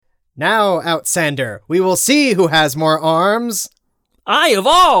Now, Outsander, we will see who has more arms. I of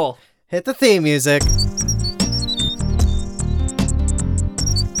all. Hit the theme music.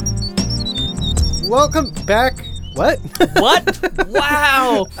 Welcome back. What? What?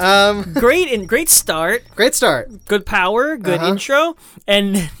 Wow. Great start. Great start. Good power, good intro,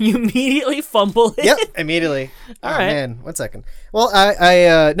 and you immediately fumble it. Yep, immediately. All right. Man, 1 second. Well,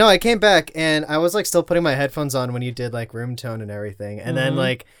 I came back and I was like still putting my headphones on when you did like room tone and everything, and then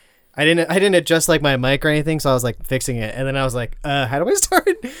like I didn't adjust like my mic or anything, so I was like fixing it, and then I was like, how do we start?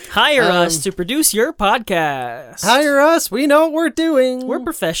 Hire us to produce your podcast. Hire us. We know what we're doing. We're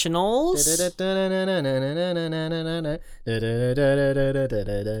professionals.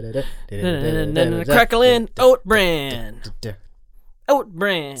 Crackling oat brand. Oat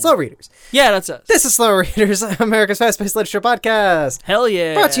brand. Slow Readers. Yeah, that's us. This is Slow Readers, America's fast-paced literature podcast. Hell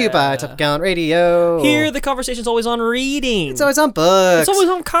yeah. Brought to you by Top Gallant Radio. Here, the conversation's always on reading. It's always on books. It's always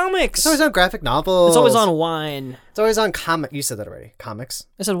on comics. It's always on graphic novels. It's always on wine. It's always on comic. You said that already. Comics?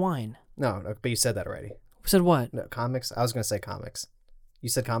 I said wine. No, but you said that already. I said what? No, comics? I was going to say comics. You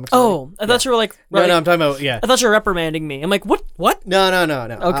said comics Oh, already? I thought you were like... No, I'm talking about, yeah. I thought you were reprimanding me. I'm like, what? What? No.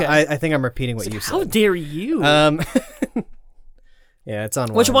 Okay. I think I'm repeating what you said. How dare you? Yeah, it's on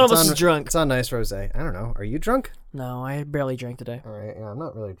wine. Which one of us is drunk? It's on nice rosé. I don't know. Are you drunk? No, I barely drank today. All right. Yeah, I'm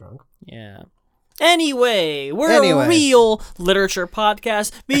not really drunk. Yeah. Anyway, we're a real literature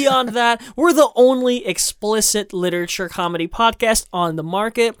podcast. Beyond that, we're the only explicit literature comedy podcast on the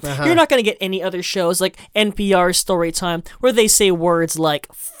market. You're not going to get any other shows like NPR Storytime where they say words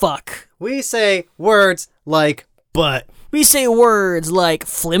like fuck. We say words like butt. We say words like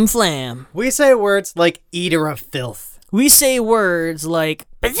flim flam. We say words like eater of filth. We say words like...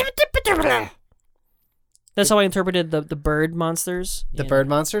 That's how I interpreted the bird monsters. The bird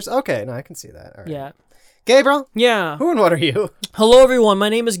monsters? Okay, no, I can see that. All right. Yeah. Gabriel? Yeah. Who and what are you? Hello, everyone. My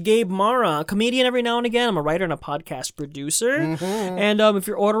name is Gabe Mara, a comedian every now and again. I'm a writer and a podcast producer. And if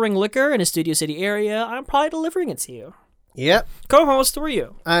you're ordering liquor in a Studio City area, I'm probably delivering it to you. Yep. Co-host, who are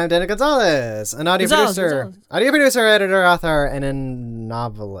you? I'm Dana Gonzalez, an audio producer, editor, author, and a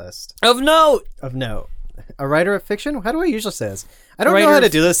novelist. Of note. A writer of fiction? How do I usually say this? I don't know how to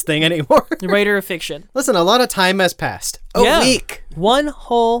do this thing anymore. Writer of fiction. Listen, a lot of time has passed. A week. 1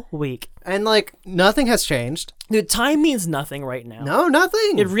 whole week. And, like, nothing has changed. Dude, time means nothing right now. No,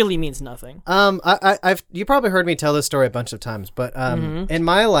 nothing. It really means nothing. You probably heard me tell this story a bunch of times, but in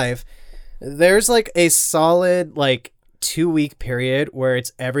my life, there's, like, a solid, like, 2-week period where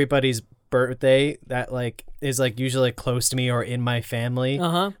it's everybody's birthday that like is like usually close to me or in my family,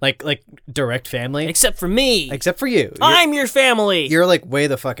 like direct family, except for me, except for you. I'm your family. You're like way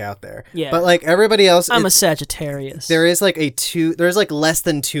the fuck out there. Yeah, but like everybody else, I'm a Sagittarius. There is like there's like less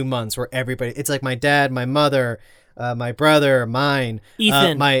than 2 months where everybody, it's like my dad, my mother, my brother, mine,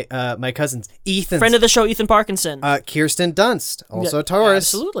 Ethan, my cousins, Ethan, friend of the show, Ethan Parkinson, Kirsten Dunst, also a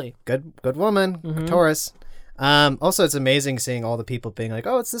Taurus, absolutely good woman, Taurus. Also, it's amazing seeing all the people being like,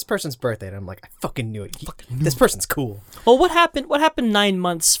 "Oh, it's this person's birthday," and I'm like, "I fucking knew it. This person's cool." Well, what happened 9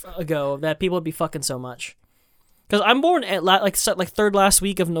 months ago that people would be fucking so much? Because I'm born at like third last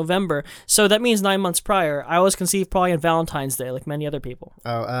week of November, so that means 9 months prior. I was conceived probably on Valentine's Day, like many other people.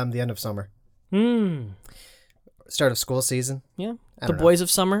 Oh, the end of summer. Start of school season. Yeah, the Boys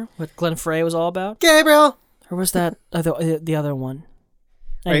of Summer, what Glenn Frey was all about. Gabriel, or was that the other one?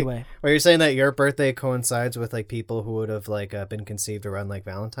 Anyway, are you saying that your birthday coincides with like people who would have like been conceived around like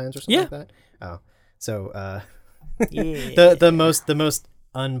Valentine's or something like that? Oh, so yeah. the most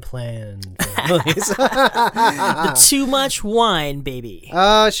unplanned families. The too much wine baby.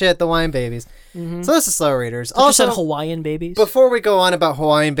 Oh shit, the wine babies. So this is Slow Readers. Also, said Hawaiian babies. Before we go on about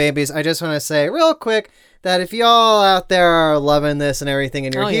Hawaiian babies, I just want to say real quick that if y'all out there are loving this and everything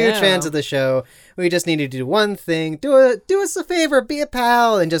and you're huge fans of the show, we just need to do one thing. Do us a favor, be a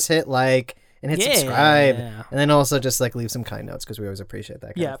pal, and just hit like and hit subscribe. And then also just like leave some kind notes because we always appreciate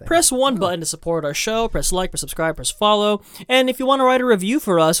that kind of thing. Press one button to support our show. Press like, press subscribe, press follow. And if you want to write a review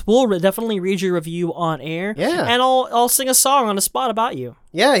for us, we'll definitely read your review on air. Yeah. And I'll sing a song on the spot about you.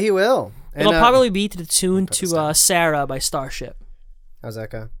 Yeah, he will. It'll probably be to the tune to Sarah by Starship. How's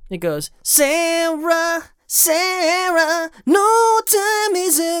that go? It goes, Sarah, no time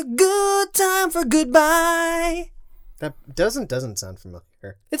is a good time for goodbye. That doesn't sound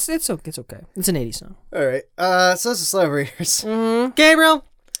familiar. It's okay. It's an 80s song. All right. So this is Slow Readers. Gabriel.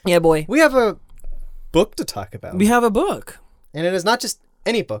 Yeah, boy. We have a book to talk about. We have a book. And it is not just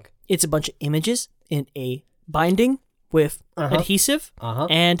any book. It's a bunch of images in a binding with adhesive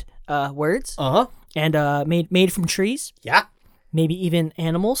and words. And made from trees. Yeah. Maybe even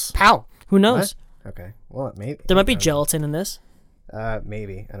animals. Pow. Who knows? What? Okay. Well, maybe. There might be gelatin in this.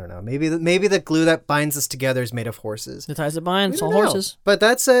 Maybe. I don't know. Maybe the glue that binds us together is made of horses. The ties that bind, it's all horses. But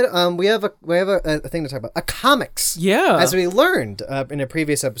that said, we have a thing to talk about. Comics. Yeah. As we learned in a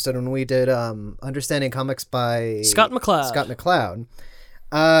previous episode when we did Understanding Comics by Scott McCloud.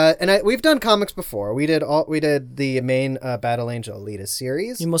 And we've done comics before. We did the main Battle Angel Alita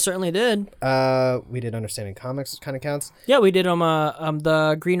series. You most certainly did. We did Understanding Comics, which kind of counts. Yeah, we did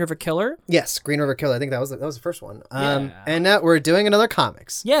the Green River Killer. Yes, Green River Killer. I think that was the first one. And now we're doing another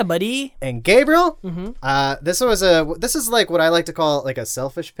comics. Yeah, buddy. And Gabriel, this is like what I like to call like a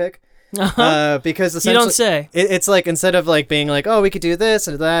selfish pick. Because essentially, you don't say. It's like instead of like being like, oh, we could do this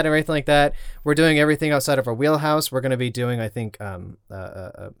and that and everything like that, we're doing everything outside of our wheelhouse. We're going to be doing, I think,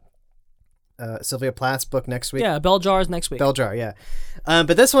 Sylvia Plath's book next week. Yeah, Bell Jar's next week. Bell Jar, yeah.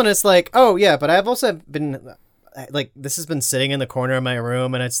 But this one is like, oh yeah, but I've also been like, this has been sitting in the corner of my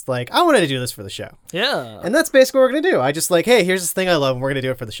room, and it's like, I wanted to do this for the show. Yeah. And that's basically what we're going to do. I just like, hey, here's this thing I love, and we're going to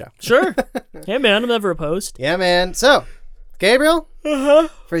do it for the show. Sure. Hey man, I'm never opposed. Yeah, man. So, Gabriel,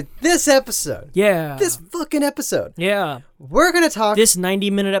 for this episode, this fucking episode, we're gonna talk this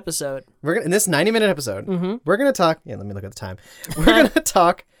 90-minute episode. In this 90-minute episode, we're gonna talk. Yeah, let me look at the time. We're gonna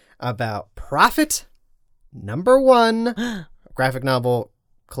talk about Prophet #1, graphic novel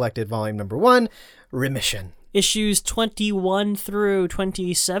collected volume #1, Remission. Issues 21 through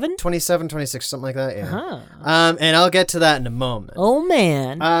 27? 27, 26, something like that, yeah. And I'll get to that in a moment. Oh,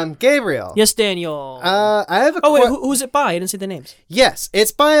 man. Gabriel. Yes, Daniel. I have a wait, who's it by? I didn't see the names. Yes,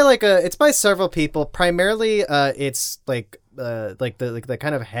 it's by several people. Primarily, it's like the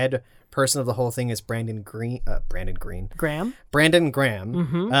kind of head person of the whole thing is Brandon Graham. Brandon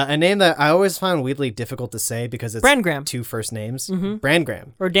Graham. A name that I always found weirdly difficult to say because it's Brand-Graham. 2 first names. Brand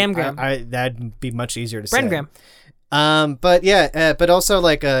Graham. Or Dan Graham. That'd be much easier to Brand say. Graham. But yeah, but also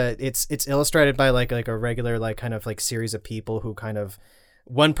like it's illustrated by like a regular like kind of like series of people who kind of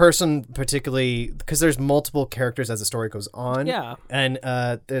one person particularly, because there's multiple characters as the story goes on. Yeah. And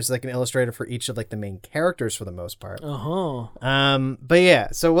there's like an illustrator for each of like the main characters for the most part. But yeah,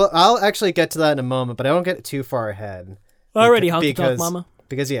 so I'll actually get to that in a moment, but I don't get too far ahead. Already hot to talk, mama.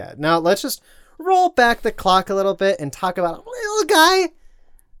 Because yeah, now let's just roll back the clock a little bit and talk about a little guy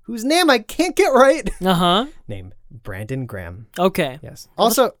whose name I can't get right. Named Brandon Graham. Okay. Yes.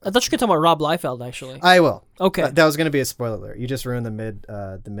 Also, I thought you were going to talk about Rob Liefeld, actually. I will. Okay. That was going to be a spoiler alert. You just ruined the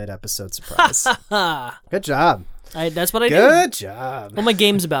mid episode surprise. Good job. That's what I do. Good job. Well, my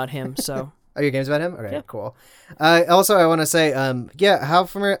game's about him, so. Are your games about him? Okay, cool. Also, I want to say, how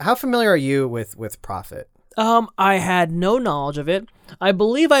familiar are you with Prophet? I had no knowledge of it. I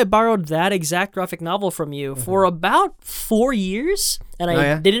believe I borrowed that exact graphic novel from you for about 4 years, and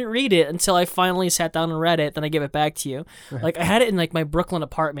I didn't read it until I finally sat down and read it. Then I gave it back to you. Like I had it in like my Brooklyn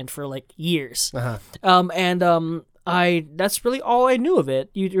apartment for like years. That's really all I knew of it.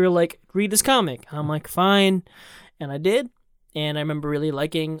 You were like, read this comic. I'm like, fine, and I did. And I remember really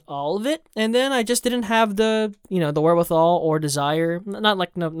liking all of it. And then I just didn't have the wherewithal or desire, not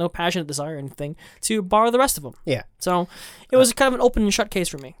like no passionate desire or anything, to borrow the rest of them. Yeah. So it was kind of an open and shut case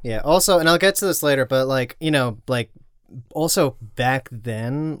for me. Yeah. Also, and I'll get to this later, but also back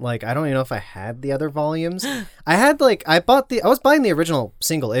then, like, I don't even know if I had the other volumes. I was buying the original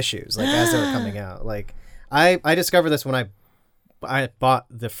single issues, like, as they were coming out. Like, I discovered this when I bought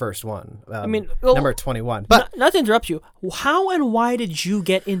the first one, number 21. But not to interrupt you, how and why did you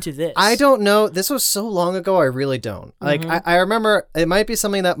get into this? I don't know. This was so long ago, I really don't. Like, I remember it might be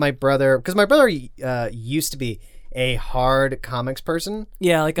something that my brother used to be a hard comics person.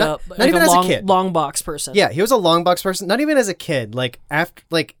 Yeah, like not like even a as a kid. long box person. Yeah, he was a long box person. Not even as a kid. Like, after,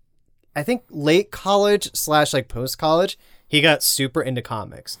 like, I think late college / like post college, he got super into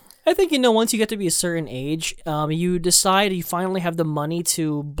comics. I think, once you get to be a certain age, you decide you finally have the money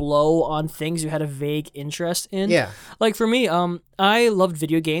to blow on things you had a vague interest in. Yeah. Like for me, I loved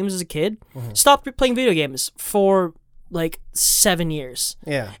video games as a kid. Stopped playing video games for like 7 years.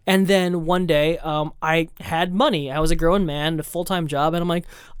 Yeah. And then one day, I had money. I was a grown man, a full-time job, and I'm like,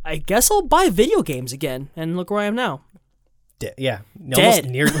 I guess I'll buy video games again. And look where I am now. Yeah, dead. Almost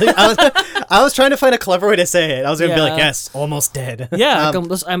nearly. I was trying to find a clever way to say it. I was gonna be like, yes, almost dead. Yeah,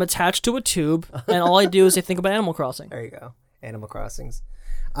 I'm attached to a tube, and all I do is I think about Animal Crossing. There you go, Animal Crossings.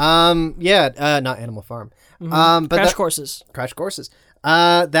 Not Animal Farm. But Crash Courses. Crash Courses.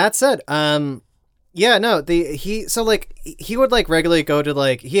 That said, Yeah, no, he would like regularly go to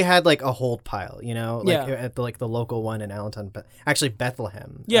like he had like a hold pile, you know, like at the local one in Allentown, but actually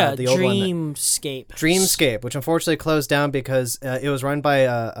Bethlehem. Yeah, the Dreamscape. Dreamscape, which unfortunately closed down because it was run by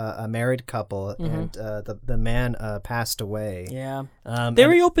a married couple, and the man passed away. Yeah, they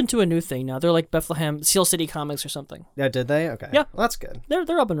reopened to a new thing now. They're like Bethlehem Seal City Comics or something. Yeah, did they? Okay. Yeah, well, that's good.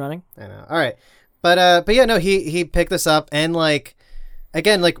 They're up and running. I know. All right, but yeah, no, he picked this up and like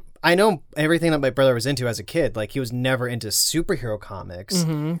again like. I know everything that my brother was into as a kid. Like, he was never into superhero comics.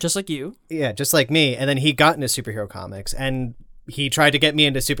 Mm-hmm, just like you. Yeah, just like me. And then he got into superhero comics, and he tried to get me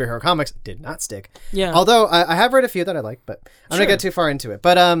into superhero comics. Did not stick. Yeah. Although, I have read a few that I like, but I'm not going to get too far into it.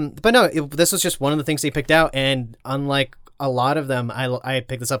 But no, this was just one of the things he picked out, and unlike a lot of them, I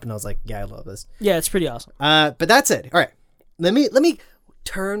picked this up, and I was like, yeah, I love this. Yeah, it's pretty awesome. But that's it. All right. Let me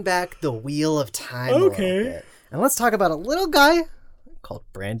turn back the wheel of time a little bit. And let's talk about a little guy called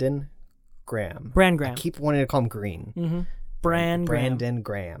Brandon Graham. Graham. I keep wanting to call him Green. Mm-hmm. Brandon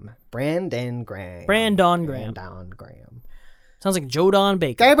Graham. Sounds like Joe Don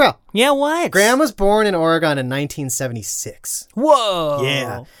Baker. Gabriel. Yeah, what? Graham was born in Oregon in 1976. Whoa.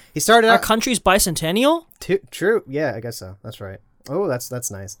 Yeah. He started out... Our country's bicentennial? True. Yeah, I guess so. That's right. Oh, that's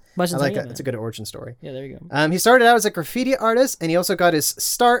nice. I like it. It's a good origin story. Yeah, there you go. He started out as a graffiti artist, and he also got his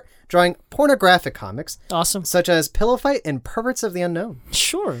start drawing pornographic comics. Awesome. Such as Pillow Fight and Perverts of the Unknown.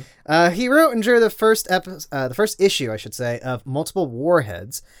 Sure. He wrote and drew the first issue, I should say, of Multiple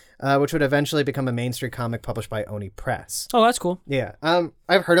Warheads, which would eventually become a mainstream comic published by Oni Press. Oh, that's cool. Yeah.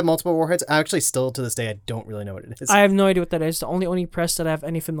 I've heard of Multiple Warheads. Actually, still to this day, I don't really know what it is. I have no idea what that is. The only Oni Press that I have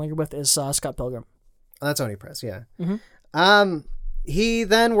any familiar with is Scott Pilgrim. Oh, that's Oni Press, yeah. Mm-hmm. He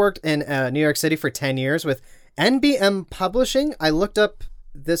then worked in New York City for 10 years with NBM Publishing. I looked up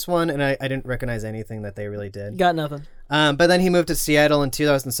this one, and I didn't recognize anything that they really did. Got nothing. But then he moved to Seattle in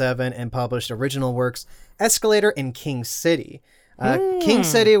 2007 and published original works Escalator in King City. King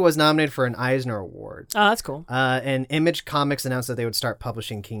City was nominated for an Eisner Award. Oh, that's cool. And Image Comics announced that they would start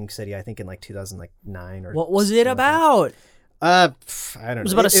publishing King City, I think, in like 2009 or. What was it about? I don't know. It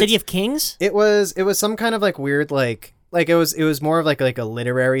was about a city of kings? It was some kind of like weird like it was more of like a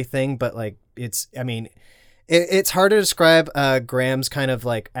literary thing, but like it's hard to describe Graham's kind of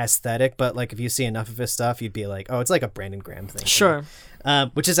like aesthetic, but like if you see enough of his stuff, you'd be like, oh, it's like a Brandon Graham thing. Sure.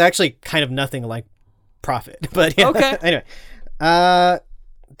 Which is actually kind of nothing like Prophet, but yeah. Okay. Anyway,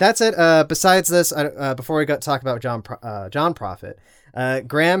 that's it. Besides this, before we talk about John Prophet,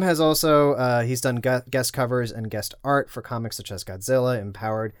 Graham has also he's done guest covers and guest art for comics such as Godzilla,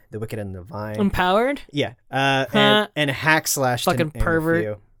 Empowered, The Wicked and the Vine. Empowered? Yeah. And Hack Slash. Fucking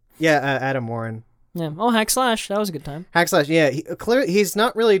pervert. Yeah, Adam Warren. Yeah. Oh, Hack Slash. That was a good time. Hack Slash. Yeah. He's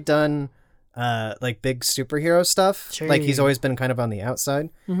not really done like big superhero stuff. Sure. Like he's always been kind of on the outside.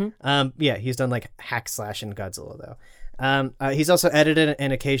 Mm-hmm. Yeah, he's done like Hack Slash and Godzilla though. He's also edited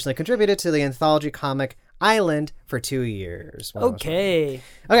and occasionally contributed to the anthology comic Island for 2 years. Okay.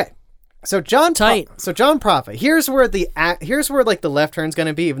 So John Prophet. Here's where like the left turn's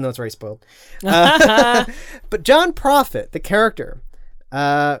gonna be, even though it's already spoiled. But John Prophet, the character,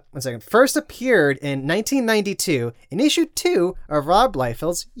 first appeared in 1992 in issue 2 of Rob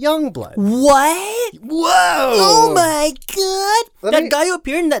Liefeld's Youngblood. What? Whoa! Oh my god! That guy who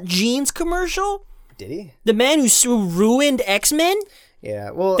appeared in that jeans commercial? Did he? The man who ruined X-Men?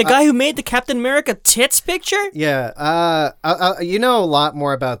 Yeah, well... The guy who made the Captain America tits picture? Yeah, you know a lot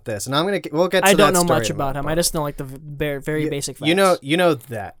more about this, and we'll get to that. I don't know much about him. I just know like the very basic facts. You know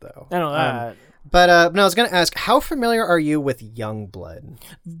that, though. I know that. But no, I was going to ask, how familiar are you with Youngblood?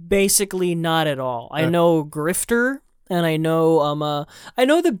 Basically not at all. I know Grifter, and I know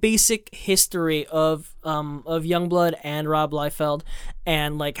the basic history of Youngblood and Rob Liefeld,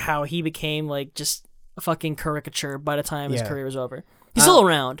 and like how he became like just a fucking caricature by the time his career was over. He's still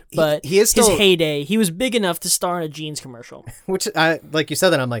around, but he is still... his heyday, he was big enough to star in a jeans commercial. Which, like you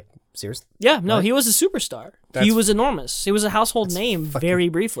said that, I'm like, seriously? Yeah, no, he was a superstar. He was enormous. He was a household name very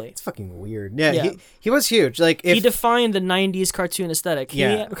briefly. It's fucking weird. Yeah. He was huge. Like he defined the 90s cartoon aesthetic.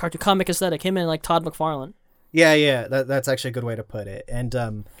 Comic aesthetic. Him and like Todd McFarlane. Yeah. That's actually a good way to put it. And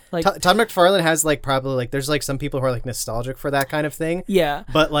like Todd McFarlane has like probably like there's like some people who are like nostalgic for that kind of thing. Yeah.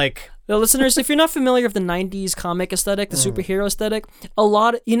 But like the listeners, if you're not familiar with the 90s comic aesthetic, the superhero aesthetic, a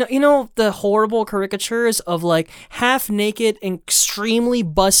lot of, you know the horrible caricatures of like half naked, extremely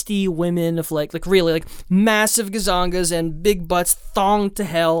busty women of like really like massive gazongas and big butts, thonged to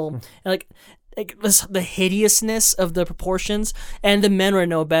hell, and like the hideousness of the proportions, and the men were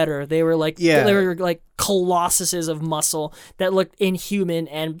no better. They were like they were like colossuses of muscle that looked inhuman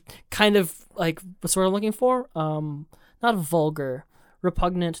and kind of like what's what I'm looking for? Not vulgar.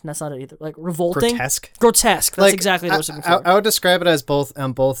 repugnant. That's not it either. Like revolting. Grotesque. Grotesque. That's exactly what I was looking for. I would describe it as both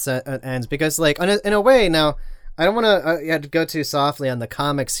on both ends because, like, in a way, now I don't want to go too softly on the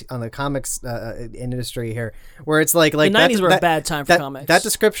comics industry here, where it's like the 90s were a bad time for comics. That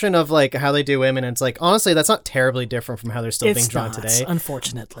description of like how they do women, and it's like honestly, that's not terribly different from how they're still being drawn today.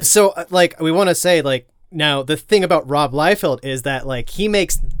 Unfortunately. So like we want to say like. Now, the thing about Rob Liefeld is that, like, he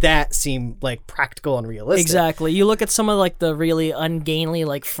makes that seem, like, practical and realistic. Exactly. You look at some of, like, the really ungainly,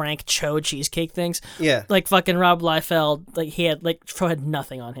 like, Frank Cho cheesecake things. Yeah. Like, fucking Rob Liefeld, like, Cho had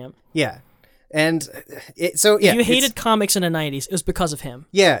nothing on him. Yeah. And if you hated comics in the 90s, it was because of him.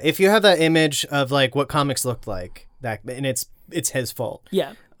 Yeah, if you have that image of, like, what comics looked like, and it's his fault.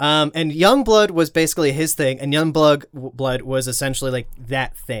 Yeah. And Youngblood was basically his thing, and Youngblood was essentially like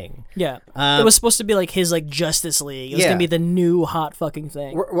that thing. Yeah, it was supposed to be like his like Justice League. It was gonna be the new hot fucking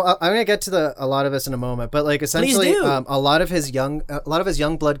thing. Well, I'm gonna get to a lot of this in a moment, but like essentially, a lot of his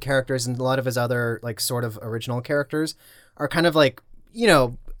Youngblood characters and a lot of his other like sort of original characters are kind of like, you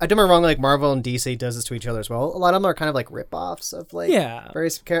know, I do my wrong. Like Marvel and DC does this to each other as well. A lot of them are kind of like rip-offs of like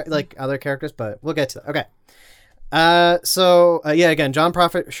various like other characters, but we'll get to that. Okay. Again, John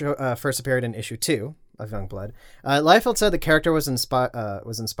Prophet first appeared in issue 2 of Youngblood. Liefeld said the character was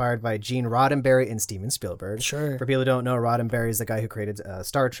inspired by Gene Roddenberry and Steven Spielberg. Sure. For people who don't know, Roddenberry is the guy who created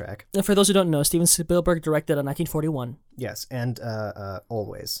Star Trek. And for those who don't know, Steven Spielberg directed in 1941. Yes, and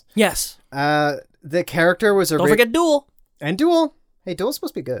Always. Yes. The character was don't forget Duel. And Duel. Hey, Duel's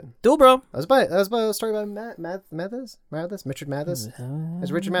supposed to be good. Duel, bro. That was by a story by Mathis? Richard Mathis?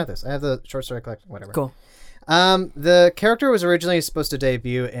 It's Richard Mathis. I have the short story collection, whatever. Cool. The character was originally supposed to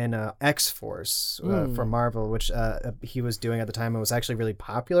debut in X-Force for Marvel, which he was doing at the time and was actually really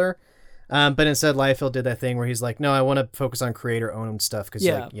popular. But instead, Liefeld did that thing where he's like, no, I want to focus on creator-owned stuff because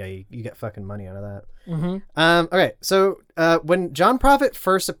you get fucking money out of that. Mm-hmm. Okay, so when John Prophet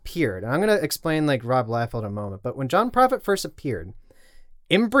first appeared, and I'm going to explain like Rob Liefeld in a moment, but when John Prophet first appeared,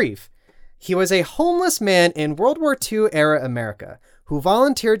 in brief, he was a homeless man in World War II era America who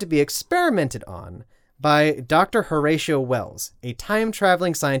volunteered to be experimented on by Dr. Horatio Wells, a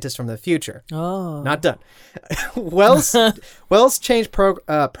time-traveling scientist from the future. Oh. Not done. Wells changed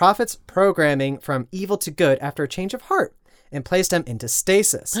Prophet's programming from evil to good after a change of heart and placed him into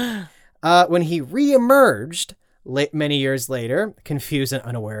stasis. When he re-emerged many years later, confused and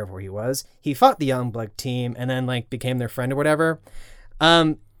unaware of where he was, he fought the Youngblood team and then like became their friend or whatever.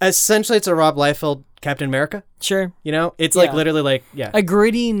 Essentially, it's a Rob Liefeld Captain America. Sure. You know, it's like literally like, a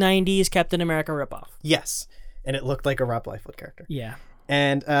gritty 90s Captain America ripoff. Yes. And it looked like a Rob Liefeld character. Yeah.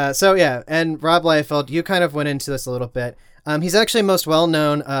 And and Rob Liefeld, you kind of went into this a little bit. He's actually most well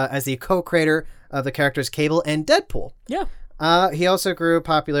known as the co-creator of the characters Cable and Deadpool. Yeah. He also grew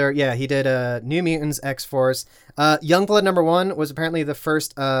popular. Yeah, he did New Mutants, X-Force. Youngblood #1 was apparently the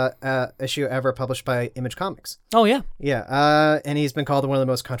first issue ever published by Image Comics. Oh, yeah. Yeah, and he's been called one of the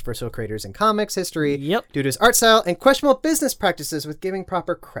most controversial creators in comics history due to his art style and questionable business practices with giving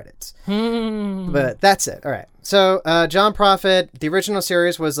proper credits. But that's it. All right. So John Prophet, the original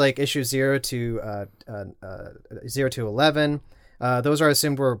series was like issue 0 to 11. Those are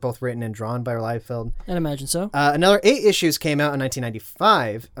assumed were both written and drawn by Liefeld. I'd imagine so. Another 8 issues came out in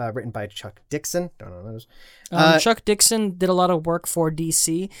 1995, written by Chuck Dixon. Don't know those. Chuck Dixon did a lot of work for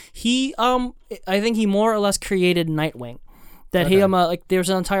DC. He, I think he more or less created Nightwing. That he, there's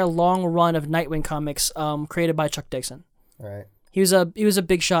an entire long run of Nightwing comics, created by Chuck Dixon. All right. He was a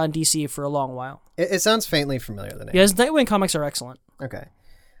big shot in DC for a long while. It sounds faintly familiar. The name. Yeah, his Nightwing comics are excellent. Okay.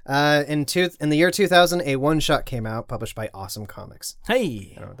 In the year 2000, a one-shot came out published by Awesome Comics.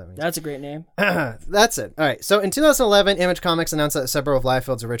 Hey, I don't know what that means. That's a great name. That's it. All right. So in 2011, Image Comics announced that several of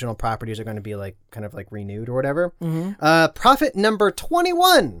Liefeld's original properties are going to be like kind of like renewed or whatever. Mm-hmm. Prophet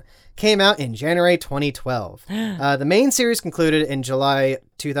 #21 came out in January 2012. The main series concluded in July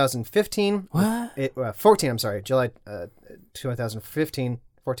 2015. What? 14. I'm sorry. July 2015.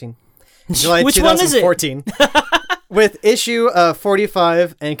 14. July Which 2014. One is it? With issue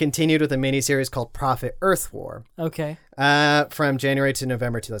 45 and continued with a miniseries called Prophet Earth War. Okay. From January to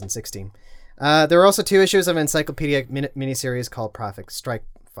November 2016. There were also 2 issues of an encyclopedic miniseries called Prophet Strike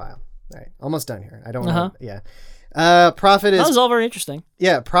File. All right, almost done here. I don't want to. Yeah. Prophet is. That was all very interesting.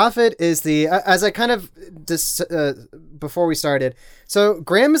 Yeah, Prophet is the as I kind of before we started. So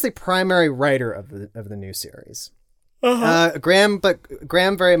Graham is the primary writer of the new series. Graham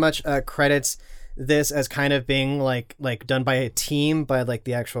very much credits this as kind of being like done by a team by like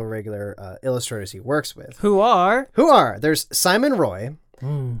the actual regular illustrators he works with. Who are? There's Simon Roy.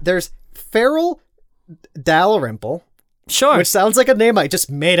 There's Farrell Dalrymple. Sure. Which sounds like a name I just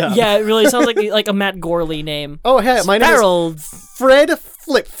made up. Yeah, it really sounds like a Matt Gorley name. Oh, hey, my name is Fred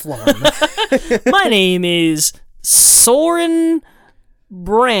Flipflom. My name is Soren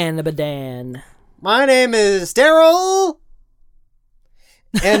Branabadan. My name is Daryl.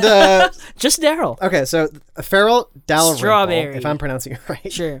 And just Daryl. Okay, so Farrell Dalrymple, Strawberry, if I'm pronouncing it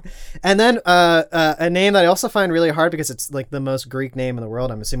right. Sure. And then a name that I also find really hard because it's like the most Greek name in the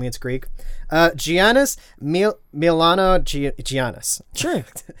world. I'm assuming it's Greek. Giannis Milano Giannis. Sure.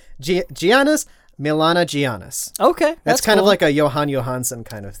 Giannis Milana Giannis. Okay, that's kind cool. of like a Johan Johansson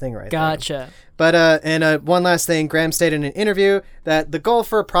kind of thing, right? Gotcha. There. But and one last thing, Graham stated in an interview that the goal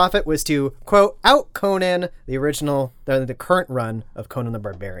for Prophet was to quote out Conan the original, the current run of Conan the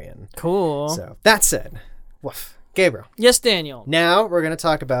Barbarian. Cool. So that said, woof, Gabriel. Yes, Daniel. Now we're going to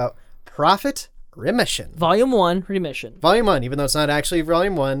talk about Prophet Remission. Volume 1, Remission. Volume 1, even though it's not actually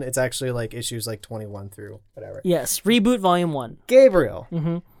Volume 1, it's actually like issues like 21 through whatever. Yes, Reboot Volume 1. Gabriel,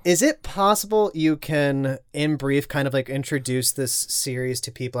 Mm-hmm. Is it possible you can, in brief, kind of like introduce this series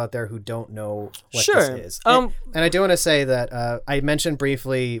to people out there who don't know what this is? And I do want to say that I mentioned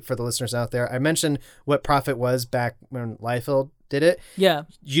briefly for the listeners out there, I mentioned what Prophet was back when Liefeld did it. Yeah.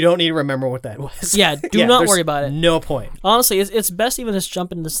 You don't need to remember what that was. Yeah, do not worry about it. No point. Honestly, it's best even just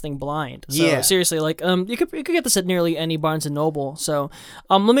jump into this thing blind. So yeah. Seriously, like you could get this at nearly any Barnes and Noble. So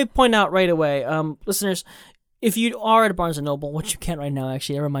let me point out right away, listeners, if you are at a Barnes & Noble, which you can't right now,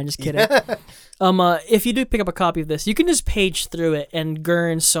 actually, never mind, just kidding. If you do pick up a copy of this, you can just page through it and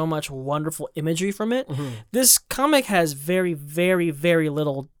garner so much wonderful imagery from it. Mm-hmm. This comic has very, very, very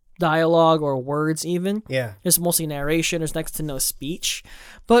little dialogue or words even. Yeah. There's mostly narration. There's next to no speech.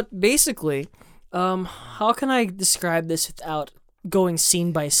 But basically, how can I describe this without going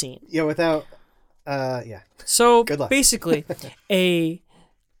scene by scene? Yeah, without... yeah. So, basically, an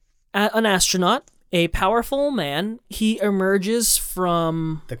astronaut... A powerful man, he emerges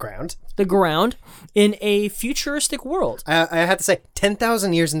from the ground in a futuristic world. I had to say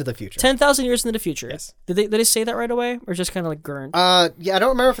 10,000 years into the future. 10,000 years into the future. Yes. Did they say that right away, or just kind of like gurned? Yeah, I don't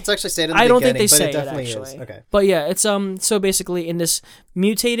remember if it's actually stated in the beginning. I don't think they but say it definitely it actually. is. Okay. But yeah, it's so basically in this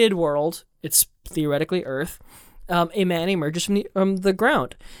mutated world, it's theoretically Earth. A man emerges from the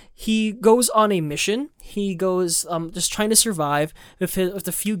ground. He goes on a mission. He goes just trying to survive with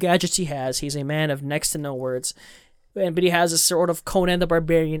the few gadgets he has. He's a man of next to no words, but he has a sort of Conan the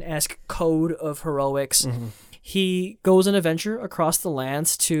Barbarian-esque code of heroics. Mm-hmm. He goes on an adventure across the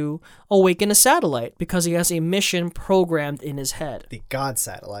lands to awaken a satellite because he has a mission programmed in his head. The God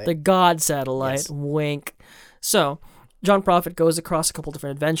Satellite. Yes. Wink. So... John Prophet goes across a couple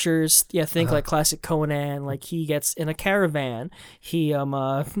different adventures. Yeah, think like classic Conan. Like he gets in a caravan. He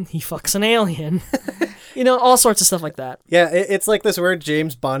fucks an alien. All sorts of stuff like that. Yeah, it's like this weird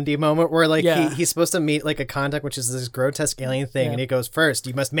James Bondy moment where like he's supposed to meet like a contact, which is this grotesque alien thing, and he goes, "First,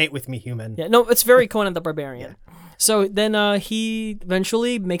 you must mate with me, human." Yeah, no, it's very Conan the Barbarian. Yeah. So then he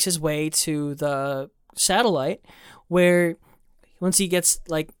eventually makes his way to the satellite, where once he gets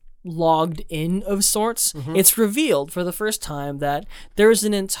like logged in of sorts, it's revealed for the first time that there's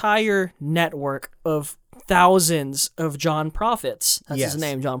an entire network of thousands of John Prophets. That's his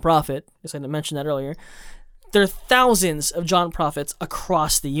name, John Prophet. I guess I didn't mention that earlier. There are thousands of John Prophets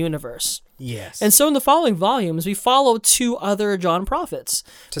across the universe. Yes. And so in the following volumes, we follow 2 other John Prophets.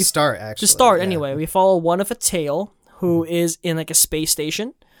 To start, anyway. We follow one of a tale who is in like a space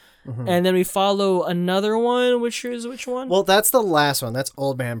station. Mm-hmm. And then we follow another one, which is which one? Well, that's the last one. That's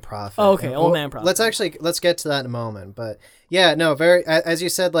Old Man Prophet. Oh, okay, Old Man Prophet. Let's get to that in a moment. But yeah, no, very as you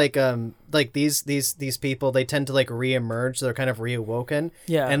said, like these people, they tend to like reemerge. They're kind of reawoken.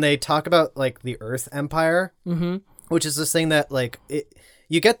 Yeah, and they talk about like the Earth Empire, which is this thing that like it.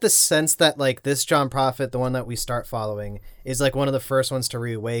 You get the sense that like this John Prophet, the one that we start following, is like one of the first ones to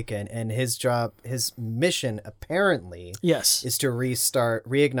reawaken, and his mission apparently is to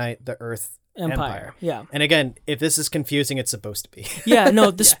reignite the Earth Empire. Yeah. And again, if this is confusing, it's supposed to be.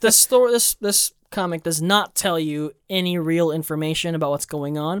 This comic does not tell you any real information about what's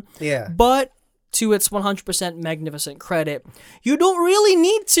going on. Yeah. But to its 100% magnificent credit, you don't really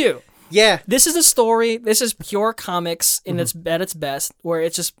need to. Yeah. This is a story. This is pure comics at its best, where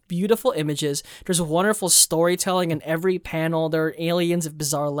it's just beautiful images. There's wonderful storytelling in every panel. There are aliens of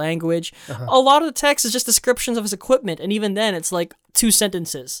bizarre language. A lot of the text is just descriptions of his equipment, and even then, it's like 2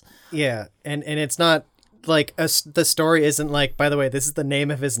 sentences. Yeah, and it's not like the story isn't like, by the way, this is the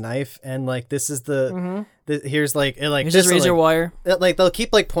name of his knife, and like this is here's like it, like here's his razor wire. Like they'll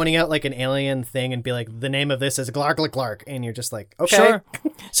keep like pointing out like an alien thing and be like, the name of this is Glark, and you're just like, okay, sure.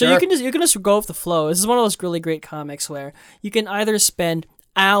 So you can just go with the flow. This is one of those really great comics where you can either spend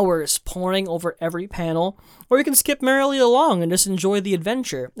hours poring over every panel, or you can skip merrily along and just enjoy the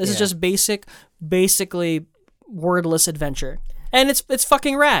adventure. This is just basically wordless adventure. And it's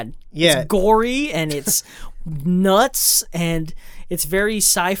fucking rad. Yeah. It's gory and it's nuts and it's very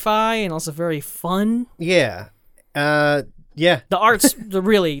sci-fi and also very fun. Yeah. Yeah. The art's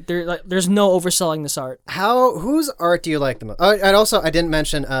there's no overselling this art. Whose art do you like the most? I didn't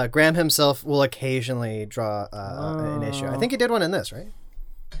mention Graham himself will occasionally draw an issue. I think he did one in this, right?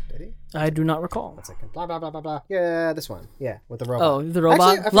 Did he? I do not recall. 1 second. Blah blah blah blah blah. Yeah, this one. Yeah, with the robot. Oh, the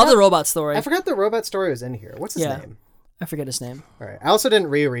robot. Actually, love the robot story. I forgot the robot story was in here. What's his name? I forget his name. All right. I also didn't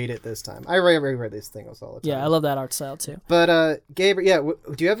reread it this time. I reread these things all the time. Yeah, I love that art style too. But Gabriel,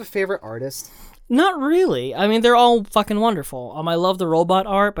 do you have a favorite artist? Not really. I mean, they're all fucking wonderful. I love the robot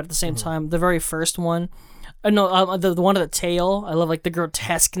art, but at the same time, the very first one, the one of the tail. I love like the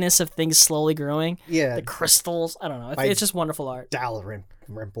grotesqueness of things slowly growing. Yeah, the crystals. I don't know. It's just wonderful art. Dalrymple.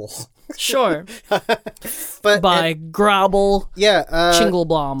 Sure. But by Grauble. Yeah.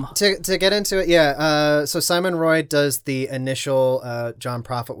 Chingelbaum. To get into it, yeah. So Simon Roy does the initial John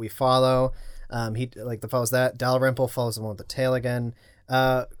Prophet we follow. He follows that. Dalrymple follows the one with the tail again.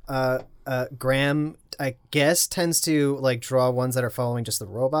 Graham, I guess, tends to like draw ones that are following just the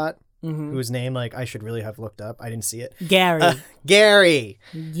robot, whose name I should really have looked up. I didn't see it. Gary. Gary.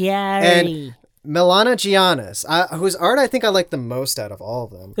 And Milana Giannis, whose art I think I like the most out of all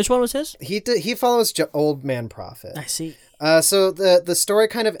of them. Which one was his? He follows Old Man Prophet. I see. So the story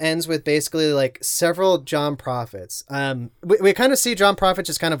kind of ends with basically like several John Prophets. We kind of see John Prophet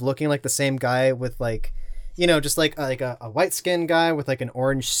just kind of looking like the same guy with like, just like a white skinned guy with like an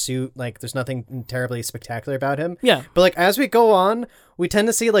orange suit. Like there's nothing terribly spectacular about him. Yeah. But like as we go on, we tend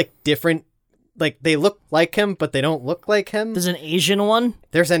to see like different, like they look like him, but they don't look like him. There's an Asian one.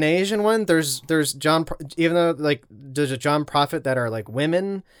 There's an Asian one. There's John, even though like there's a John Prophet that are like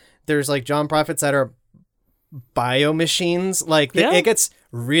women. There's like John Prophets that are bio machines. Like it gets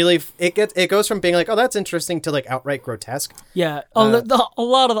really it goes from being like, oh, that's interesting to like outright grotesque. Yeah. A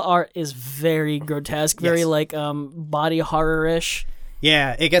lot of the art is very grotesque, very like body horror-ish.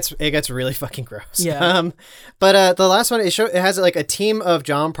 Yeah, it gets really fucking gross. Yeah. But the last one, it has like a team of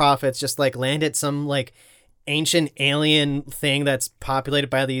John Prophets just like landed some like ancient alien thing that's populated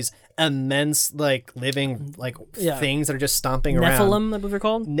by these immense like living like things that are just stomping around. Nephilim, I believe they're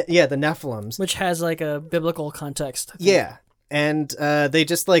called. The Nephilims, which has like a biblical context. Yeah. And they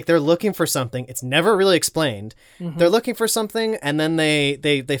just like they're looking for something. It's never really explained. Mm-hmm. They're looking for something, and then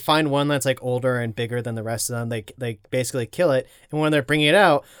they find one that's like older and bigger than the rest of them. They basically kill it, and when they're bringing it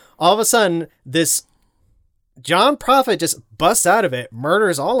out, all of a sudden this John Prophet just busts out of it,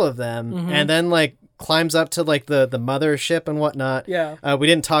 murders all of them, and then like climbs up to like the mothership and whatnot. Yeah. We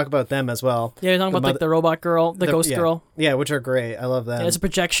didn't talk about them as well. Yeah, you're talking about like the robot girl, the ghost girl. Yeah, which are great. I love them. Yeah, it's a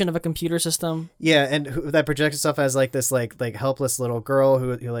projection of a computer system. Yeah, and that projects itself as like this like helpless little girl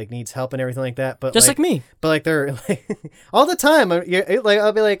who like needs help and everything like that. But just like me. But like they're like all the time.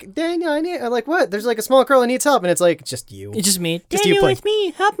 I'll be like, Daniel, I'm like, what? There's like a small girl who needs help, and it's like just you. It's just me. Just Daniel, it's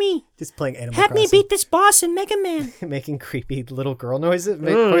me. Help me. Just playing Animal Help Crossing. me beat this boss in Mega Man. Making creepy little girl voices.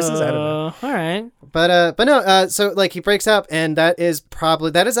 I don't know. All right. But no. So like he breaks up, and that is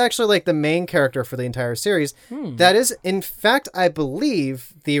actually like the main character for the entire series. That is, in fact, I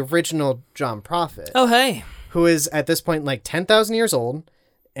believe the original John Prophet. Oh hey. Who is at this point like 10,000 years old,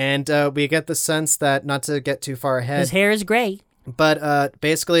 and we get the sense that, not to get too far ahead, his hair is gray. But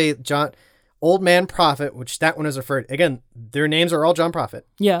basically, Old Man Prophet, which that one is referred again. Their names are all John Prophet.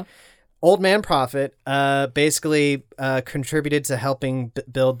 Yeah. Old Man Prophet basically contributed to helping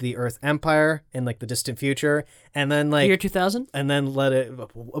build the Earth Empire in like the distant future, and then like year 2000, and then let it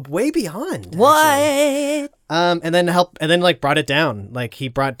way beyond. What? Actually. And then like brought it down. Like he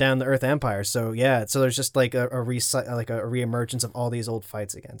brought down the Earth Empire. So yeah, so there's just like a reemergence of all these old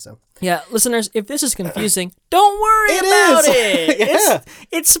fights again. So yeah, listeners, if this is confusing, don't worry about it. Yeah.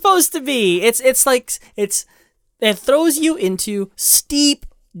 It's supposed to be. It throws you into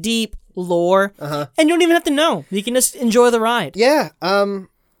deep lore, and you don't even have to know. You can just enjoy the ride. Yeah. And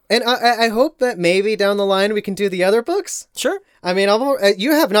I hope that maybe down the line we can do the other books. Sure. I mean,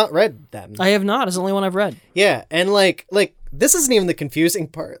 you have not read them. I have not. It's the only one I've read. Yeah, and like this isn't even the confusing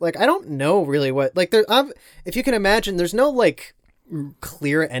part. Like I don't know really what like there. If you can imagine, there's no like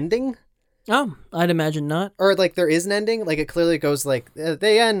clear ending. Oh, I'd imagine not. Or like there is an ending. Like it clearly goes like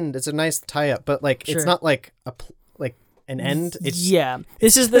they end. It's a nice tie up, but like It's not like an end.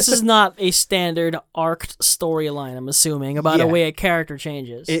 This is not a standard arced storyline, I'm assuming, about a way a character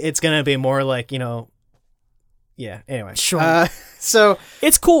changes. It's gonna be more like Yeah. Anyway. Sure. So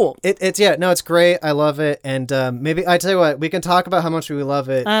it's cool. It's great. I love it. And maybe I tell you what, we can talk about how much we love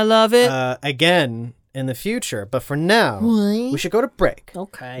it. I love it again in the future. But for now, we should go to break.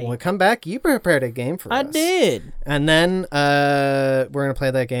 Okay. When we come back, you prepared a game for us. I did. And then we're gonna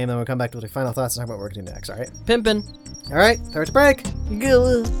play that game. Then we'll come back to the final thoughts and talk about what we're gonna do next. All right. Pimpin'. All right. Start to break.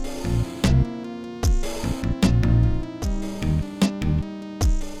 Go.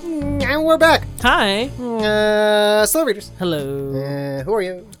 And we're back. Hi. Slow readers. Hello. Who are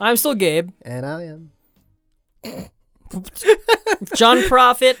you? I'm still Gabe. And I am John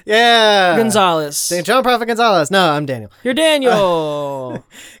Prophet. Yeah. Gonzalez. John Prophet Gonzalez. No, I'm Daniel. You're Daniel.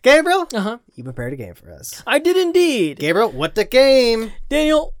 Gabriel. Uh-huh. You prepared a game for us. I did indeed. Gabriel, what the game?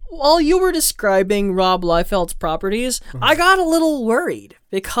 Daniel, while you were describing Rob Liefeld's properties, I got a little worried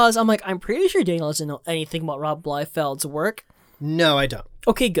because I'm like, I'm pretty sure Daniel doesn't know anything about Rob Liefeld's work. No, I don't.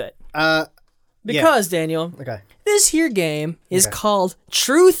 Okay, good. Because Daniel, okay, this here game is called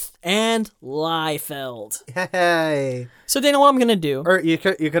Truth and Liefeld. Hey. So Daniel, what I'm gonna do? Or you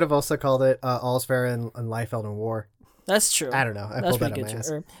could have also called it All's Fair in Liefeld and War. That's true. I don't know. I That's pulled that pretty out my good.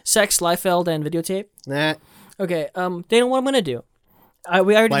 ass. Or Sex, Liefeld, and Videotape. Nah. Okay. Daniel, what I'm gonna do?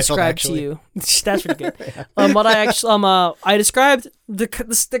 We already Liefeld, described actually. to you. That's pretty good. What I actually I described the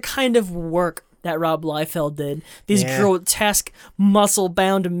kind of work that Rob Liefeld did. These grotesque,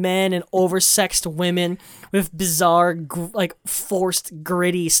 muscle-bound men and oversexed women with bizarre, forced,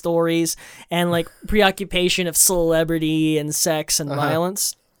 gritty stories and, preoccupation of celebrity and sex and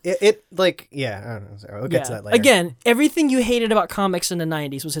violence. I don't know. Sorry, we'll get to that later. Again, everything you hated about comics in the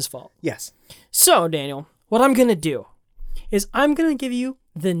 90s was his fault. Yes. So, Daniel, what I'm going to do is I'm going to give you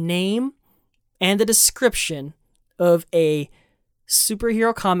the name and the description of a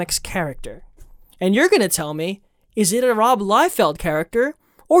superhero comics character. And you're going to tell me, is it a Rob Liefeld character,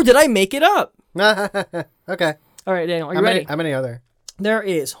 or did I make it up? Okay. All right, Daniel, are you ready? How many are there? There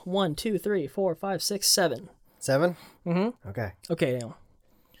is 1, 2, 3, 4, 5, 6, 7. 7? Mm-hmm. Okay. Okay, Daniel.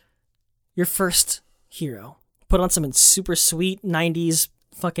 Your first hero. Put on some super sweet 90s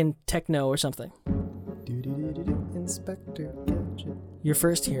fucking techno or something. Inspector Gadget. Your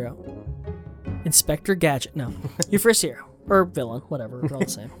first hero. Inspector Gadget. No. Your first hero. Or villain. Whatever. They're all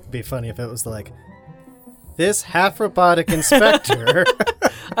the same. It'd be funny if it was this half-robotic inspector.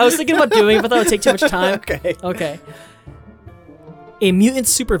 I was thinking about doing it, but that would take too much time. Okay. A mutant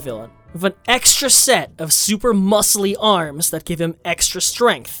supervillain with an extra set of super muscly arms that give him extra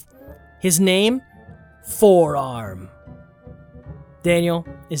strength. His name? Forearm. Daniel,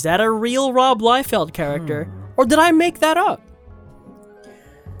 is that a real Rob Liefeld character, or did I make that up?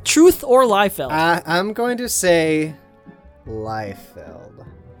 Truth or Liefeld? I'm going to say Liefeld.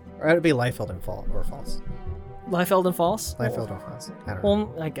 Or it'd be Liefeld and false. Liefeld and false? Liefeld or false. I don't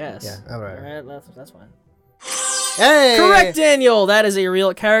know. Well, I guess. Yeah, all right. That's fine. Hey! Correct, Daniel. That is a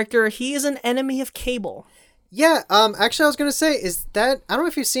real character. He is an enemy of Cable. Yeah, actually I was going to say, is that, I don't know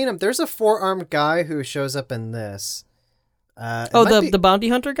if you've seen him, there's a four-armed guy who shows up in this. The bounty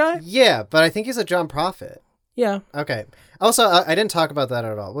hunter guy? Yeah, but I think he's a John Prophet. Yeah. Okay. Also, I didn't talk about that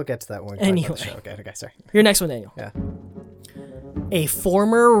at all. We'll get to that when we talk about the show. Okay, sorry. Your next one, Daniel. Yeah. A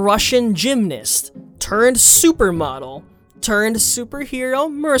former Russian gymnast turned supermodel turned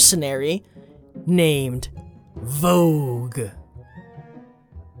superhero mercenary named Vogue.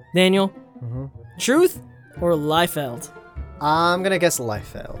 Daniel, Truth or Liefeld? I'm going to guess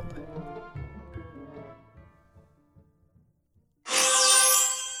Liefeld.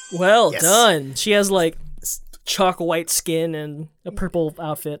 Well done. She has chalk white skin and a purple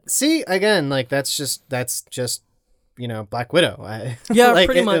outfit. See, again, that's just Black Widow. Yeah,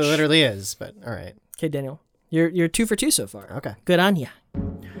 pretty much. It literally is, but all right. Okay, Daniel. You're 2 for 2 so far. Okay. Good on ya.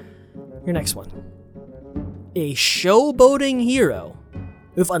 Your next one. A showboating hero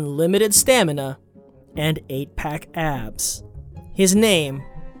with unlimited stamina and 8-pack abs. His name,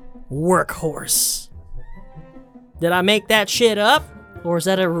 Workhorse. Did I make that shit up? Or is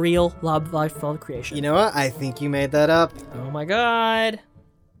that a real Rob Liefeld creation? You know what? I think you made that up. Oh my god.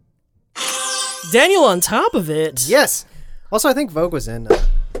 Daniel on top of it. Yes. Also, I think Vogue was in...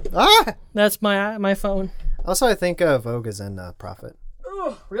 That's my phone. Also, I think Vogue is in Prophet.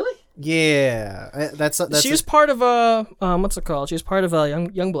 Oh, really? Yeah. That's she was part of what's it called? She was part of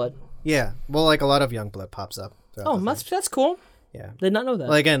Youngblood. Yeah. Well, a lot of Youngblood pops up. Oh, that's cool. Yeah. Did not know that.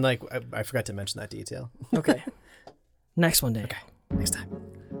 Well, again, I forgot to mention that detail. Okay. Next one, Dave. Okay. Next time.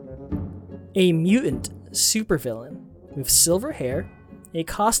 A mutant supervillain with silver hair, a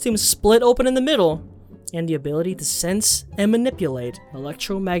costume split open in the middle, and the ability to sense and manipulate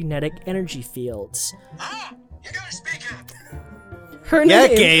electromagnetic energy fields. You got a speaker. Her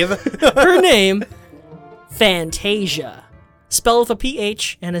name, Gabe. her name, Fantasia. Spelled with a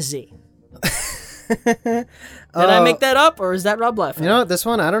PH and a Z. Did I make that up, or is that Rob Liefeld? You know what? This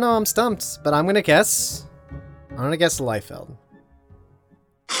one, I don't know. I'm stumped, but I'm gonna guess. I'm gonna guess Liefeld.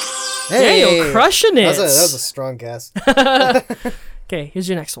 Hey, Daniel, crushing it. That was a strong guess. Okay, here's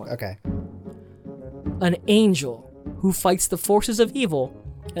your next one. Okay. An angel who fights the forces of evil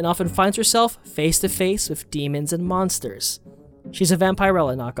and often finds herself face to face with demons and monsters. She's a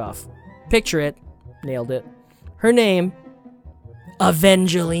Vampirella knockoff. Picture it. Nailed it. Her name,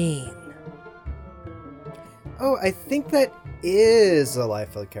 Evangeline. Oh, I think that is a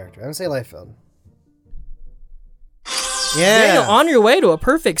Liefeld character. I'm gonna say Liefeld. Yeah. Daniel, on your way to a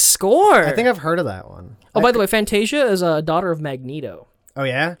perfect score. I think I've heard of that one. Oh, by the way, Fantasia is a daughter of Magneto. Oh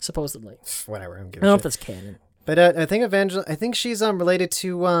yeah, supposedly. Whatever. I don't know if that's canon. But I think Evangeline. I think she's related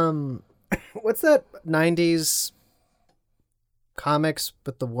to what's that '90s comics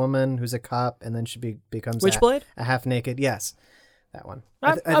with the woman who's a cop and then she becomes Witchblade? A half naked. Yes, that one.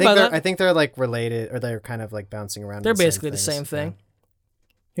 I think they're like related, or they're kind of like bouncing around. They're basically the same thing.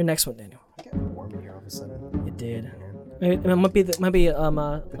 Yeah. Your next one, Daniel. I got warm in here all of a sudden. It did. It might be the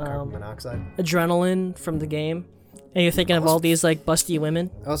carbon monoxide. Adrenaline from the game. And you're thinking of all these like busty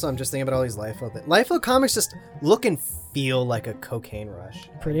women. Also, I'm just thinking about all these Liefeld comics just look and feel like a cocaine rush.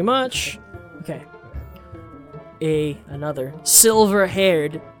 Pretty much. Okay. Another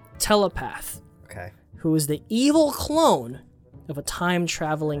silver-haired telepath. Okay. Who is the evil clone of a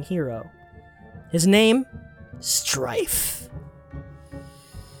time-traveling hero. His name, Strife.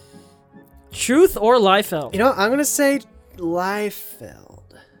 Truth or Liefeld? You know, I'm gonna say Liefeld.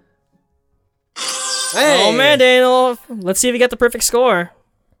 Hey! Oh man, Daniel. Let's see if you get the perfect score.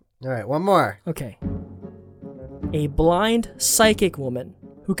 All right, one more. Okay. A blind psychic woman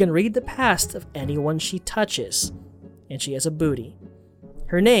who can read the past of anyone she touches, and she has a booty.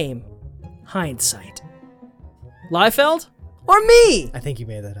 Her name, Hindsight. Liefeld or me? I think you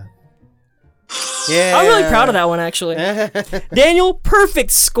made that up. Yeah. I'm really proud of that one, actually. Daniel, perfect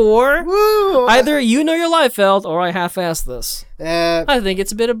score. Woo! Either you know your Liefeld or I half-assed this. I think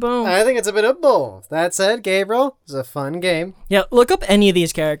it's a bit of both. I think it's a bit of both. That said, Gabriel, it's a fun game. Yeah, look up any of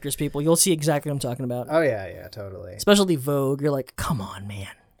these characters, people. You'll see exactly what I'm talking about. Oh, yeah, totally. Especially Vogue. You're like, come on, man.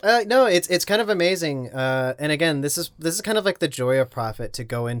 No, it's kind of amazing. And again, this is kind of like the joy of Prophet to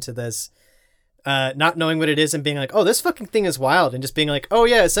go into this not knowing what it is and being like, oh, this fucking thing is wild, and just being like, oh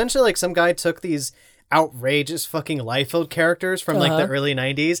yeah, essentially like some guy took these outrageous fucking Liefeld characters from like the early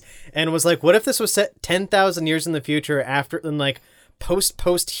 90s and was like, what if this was set 10,000 years in the future after in like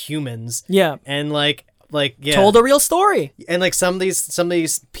post humans? Yeah. And like yeah, told a real story. And like some of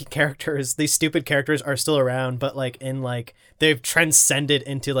these characters, these stupid characters are still around, but like in like they've transcended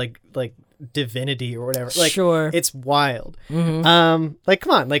into like divinity or whatever. Like, sure, it's wild. Mm-hmm. Like,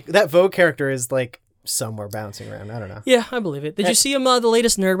 come on, like that Vogue character is like somewhere bouncing around. I don't know. Yeah, I believe it. Did you see the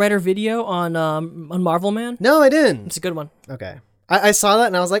latest Nerdwriter video on Marvel Man? No, I didn't. It's a good one. Okay, I saw that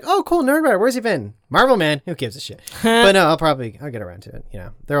and I was like, oh, cool, Nerdwriter. Where's he been? Marvel Man. Who gives a shit? But no, I'll get around to it. You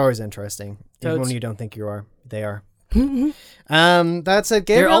know, they're always interesting. Even when you don't think you are, they are. That said,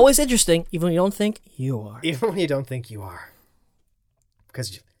 Gabriel, they're always interesting, even when you don't think you are. Even when you don't think you are,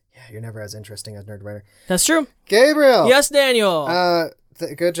 because. You're never as interesting as Nerdwriter. That's true. Gabriel. Yes, Daniel.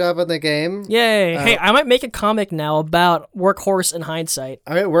 Good job on the game. Yay. Hey, I might make a comic now about Workhorse and Hindsight.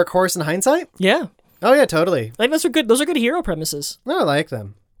 All right, Workhorse and Hindsight? Yeah. Oh, yeah, totally. Like, those are good hero premises. No, I like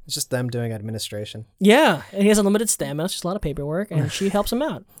them. It's just them doing administration. Yeah, and he has unlimited stamina. It's just a lot of paperwork, and she helps him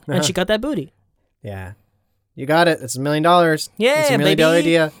out. And she got that booty. Yeah. You got it. It's $1 million. Yeah, it's $1 million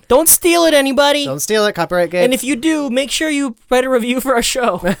idea. Don't steal it, anybody. Don't steal it. Copyright Gabe. And if you do, make sure you write a review for our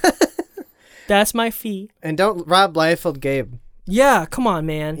show. That's my fee. And don't rob Liefeld Gabe. Yeah, come on,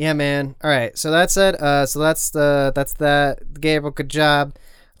 man. Yeah, man. All right. So that's it. So that's that. Gabriel, good job.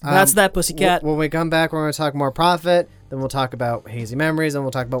 That's that, pussycat. When we come back, we're going to talk more Prophet. Then we'll talk about Hazy Memories, and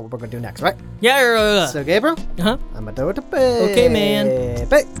we'll talk about what we're going to do next, right? Yeah. So, Gabriel? Uh-huh. I'm going to do it to pay. Okay, man.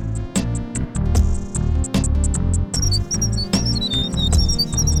 Bye.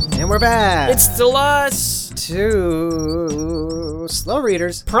 And we're back. It's still us. To Slow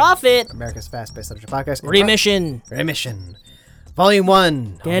Readers. Prophet. America's fast-paced literature podcast. Remission. Volume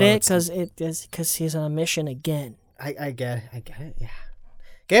 1. Get it? Because he's on a mission again. I get it, yeah.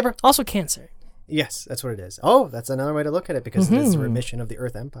 Gabriel? Also cancer. Yes, that's what it is. Oh, that's another way to look at it, because it is the remission of the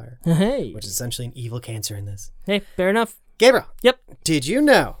Earth Empire. Hey. Which is essentially an evil cancer in this. Hey, fair enough. Gabriel. Yep. Did you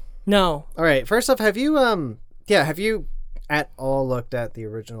know? No. All right, first off, have you at all looked at the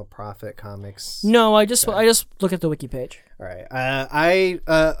original Prophet comics? No, I just look at the wiki page. All right. I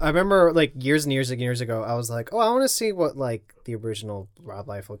remember like years and years ago, I was like, oh, I want to see what like the original Rob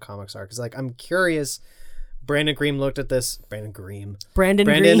Liefeld comics are, because like I'm curious Brandon Graham looked at this. Brandon Graham. Brandon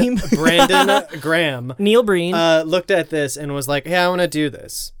Graham. Neil Breen. Looked at this and was like, hey, I want to do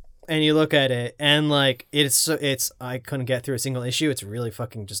this. And you look at it and like, I couldn't get through a single issue. It's really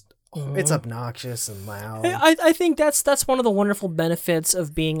fucking just, it's obnoxious and loud. I think that's one of the wonderful benefits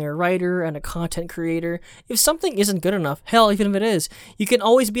of being a writer and a content creator. If something isn't good enough, hell, even if it is, you can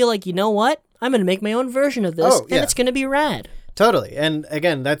always be like, you know what? I'm going to make my own version of this, and it's going to be rad. Totally. And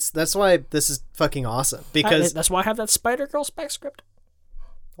again, that's why this is fucking awesome. Because that's why I have that Spider-Girl spec script.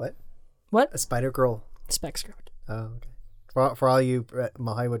 What? What? A Spider-Girl spec script. Oh, okay. For all you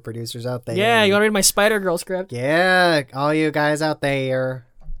Hollywood producers out there. Yeah, you want to read my Spider-Girl script? Yeah, all you guys out there.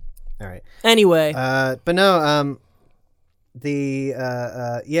 All right. Anyway. But no,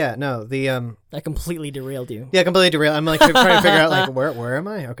 I completely derailed you. Yeah, completely derailed. I'm like trying to figure out like where am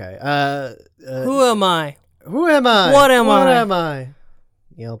I? Okay. Who am I? Who am I? What am I?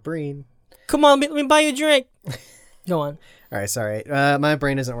 Neil Breen. Come on, let me buy you a drink. Go on. All right, sorry. My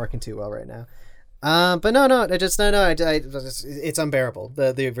brain isn't working too well right now. But no. It's unbearable.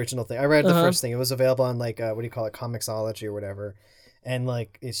 The original thing. I read the first thing. It was available on like what do you call it, Comixology or whatever, and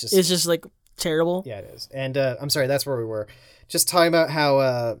like it's just like terrible. Yeah, it is. And I'm sorry. That's where we were. Just talking about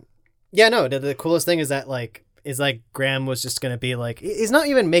how. The coolest thing is that like Graham was just gonna be like, he's not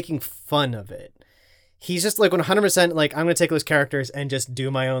even making fun of it. He's just like 100% like, I'm gonna take those characters and just do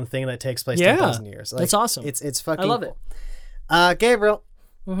my own thing that takes place 10,000 years. Like, that's awesome. It's fucking. I love it. Gabriel.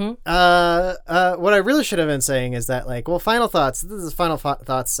 Mm-hmm. What I really should have been saying is that like, well, final thoughts. This is final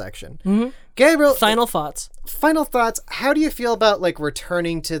thoughts section. Mm-hmm. Gabriel. Final thoughts. How do you feel about like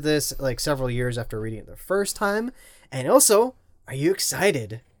returning to this like several years after reading it the first time? And also, are you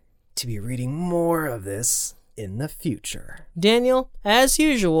excited to be reading more of this in the future? Daniel, as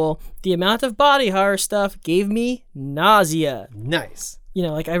usual, the amount of body horror stuff gave me nausea. Nice. You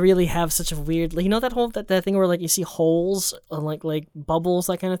know, like I really have such a weird, like, you know, that thing where like you see holes and like bubbles,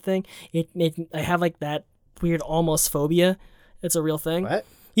 that kind of thing. I have like that weird almost phobia. It's a real thing. What?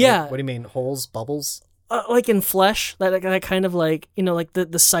 Yeah. What do you mean, holes, bubbles? Like in flesh, that kind of like, you know, like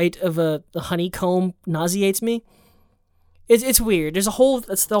the sight of the honeycomb nauseates me. It's weird. There's a whole.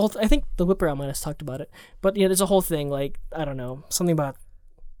 That's the whole. I think the Whip Around might have talked about it, but yeah, there's a whole thing. Like I don't know, something about.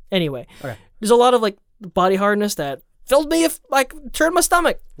 Anyway, okay. There's a lot of like body hardness that filled me, turned my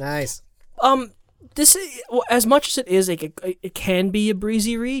stomach. Nice. This as much as it is like it can be a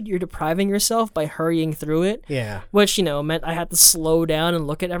breezy read, you're depriving yourself by hurrying through it. Yeah. Which meant I had to slow down and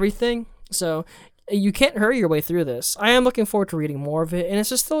look at everything. So you can't hurry your way through this. I am looking forward to reading more of it, and it's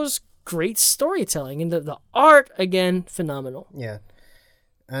just those great storytelling, and the art again, phenomenal. Yeah.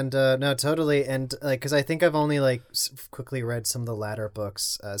 And no, totally. And like, because I think I've only like quickly read some of the latter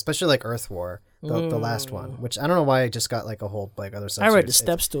books, especially like Earth War, the last one, which I don't know why I just got like a whole like other. I read the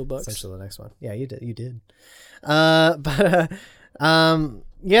Stepstool books. Essentially the next one. Yeah, you did. Yeah,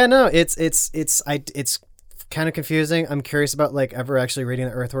 no, it's kind of confusing. I'm curious about like ever actually reading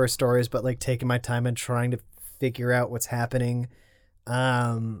the Earth War stories, but like taking my time and trying to figure out what's happening.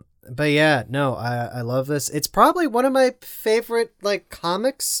 But yeah, no, I love this. It's probably one of my favorite like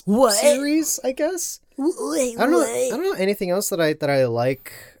comics series, I guess. I don't know anything else that I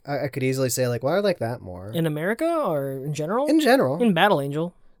like. I could easily say like, well, I like that more. In America or in general? In general. In Battle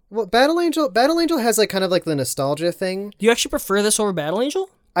Angel. Well, Battle Angel has like kind of like the nostalgia thing. Do you actually prefer this over Battle Angel?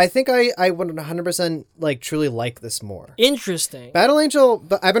 I think I would 100% like truly like this more. Interesting. Battle Angel,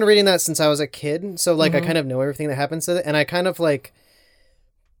 but I've been reading that since I was a kid, so like I kind of know everything that happens to it, and I kind of like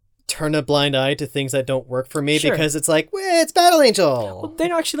turn a blind eye to things that don't work for me because it's like, well, it's Battle Angel. Well,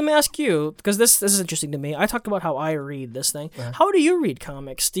 then actually, let me ask you, because this is interesting to me. I talked about how I read this thing. Uh-huh. How do you read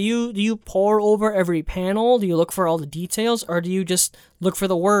comics? Do you pore over every panel? Do you look for all the details, or do you just look for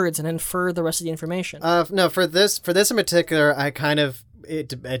the words and infer the rest of the information? No, for this in particular, I kind of it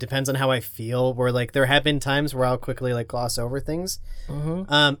depends on how I feel. Where like there have been times where I'll quickly like gloss over things.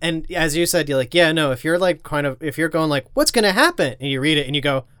 Mm-hmm. And as you said, you're like, yeah, no. If you're like if you're going like, what's gonna happen, and you read it and you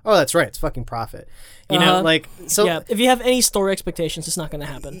go, oh, that's right, it's fucking Prophet. You know, like so. Yeah. If you have any story expectations, it's not gonna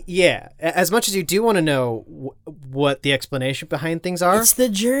happen. Yeah. As much as you do want to know what the explanation behind things are, it's the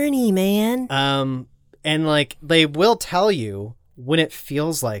journey, man. And like they will tell you when it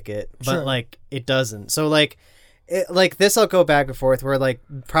feels like it, but like it doesn't. So like. Like this, I'll go back and forth. Where like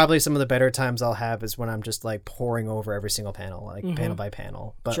probably some of the better times I'll have is when I'm just like pouring over every single panel, like panel by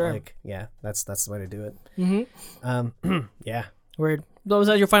panel. But like, yeah, that's the way to do it. Mm-hmm. Yeah. Weird. Was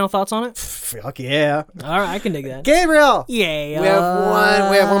that your final thoughts on it? Fuck yeah! All right, I can dig that. Gabriel. Yeah. We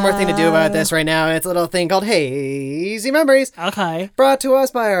have one more thing to do about this right now. It's a little thing called Hazy Memories. Okay. Brought to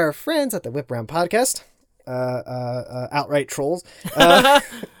us by our friends at the Whip Round Podcast. Outright trolls.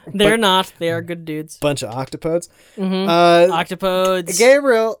 They're not. They are good dudes. Bunch of octopodes. Mm-hmm. Octopodes.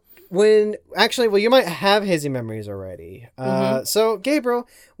 Gabriel, you might have hazy memories already. So Gabriel,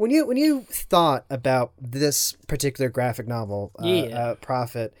 when you thought about this particular graphic novel,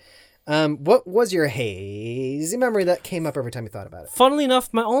 Prophet, what was your hazy memory that came up every time you thought about it? Funnily enough,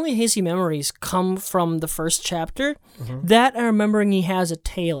 my only hazy memories come from the first chapter. That I'm remembering he has a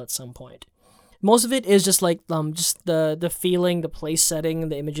tail at some point. Most of it is just like just the feeling, the place setting,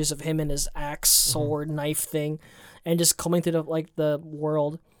 the images of him and his axe, sword, knife thing, and just coming to the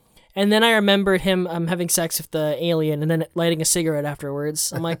world. And then I remembered him having sex with the alien and then lighting a cigarette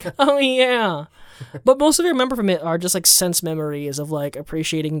afterwards. I'm like, oh yeah. But most of I remember from it are just like sense memories of like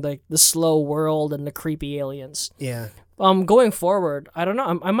appreciating the slow world and the creepy aliens. Yeah. Going forward, I don't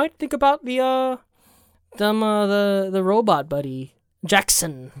know. I might think about the robot buddy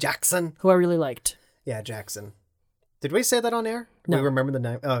Jackson, who I really liked. Yeah, Jackson. Did we say that on air? No. We remember the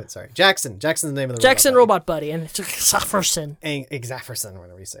name. Oh, sorry. Jackson's the name of the Jackson robot buddy, and it's Xafferson. Xafferson,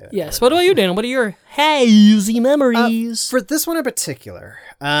 whenever we say that. Yes. What about you, Dan? What are your hazy memories? For this one in particular,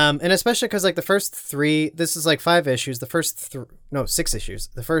 and especially because like the first three, this is like 5 issues. The first 6 issues.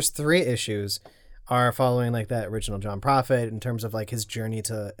 The first 3 issues are following like that original John Prophet in terms of like his journey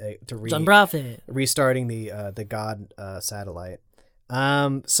to John Prophet restarting the God satellite.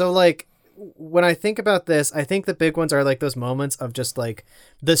 So like when I think about this, I think the big ones are like those moments of just like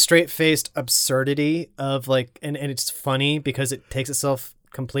the straight-faced absurdity of like, and it's funny because it takes itself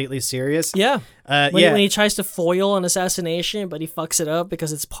completely serious. Yeah. When he tries to foil an assassination, but he fucks it up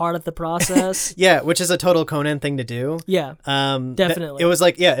because it's part of the process. Yeah, which is a total Conan thing to do. Yeah. Definitely. It was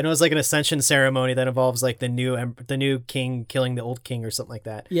like and it was like an ascension ceremony that involves like the new king killing the old king or something like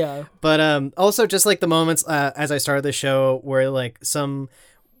that. Yeah. But also just like the moments as I started the show where like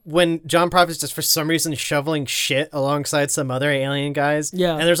when John Prophet's just for some reason shoveling shit alongside some other alien guys.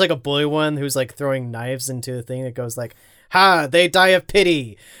 Yeah. And there's like a boy one who's like throwing knives into the thing that goes like, "Ha, they die of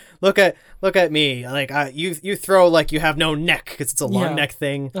pity. Look at me. Like you throw like you have no neck because it's a long neck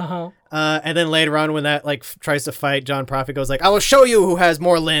thing." And then later on when that like tries to fight, John Prophet goes like, "I will show you who has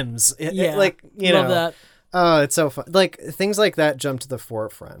more limbs." Like, you love know. that. Oh, it's so fun. Like things like that jump to the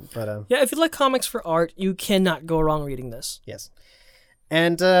forefront. But yeah, if you like comics for art, you cannot go wrong reading this. Yes.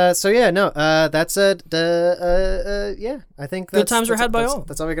 And that's it. Yeah, I think good times were had by all.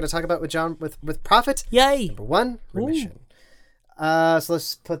 That's all we're going to talk about with Prophet. Yay! Number 1, Remission. So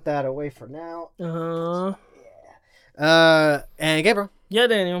let's put that away for now. And Gabriel. Yeah,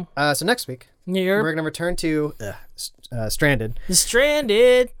 Daniel. So next week, we're going to return to Stranded.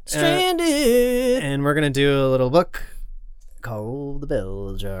 Stranded. And we're going to do a little book called The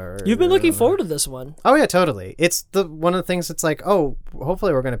Bell Jar. You've been looking forward to this one. Oh yeah, totally. It's one of the things that's like, oh,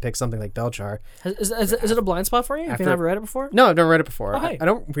 hopefully we're going to pick something like Bell Jar. Is it a blind spot for you? Have you never read it before? No, I've never read it before. Oh, hey. I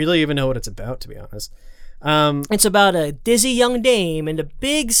don't really even know what it's about, to be honest. It's about a dizzy young dame in a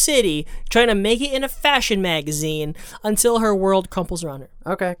big city trying to make it in a fashion magazine until her world crumples around her.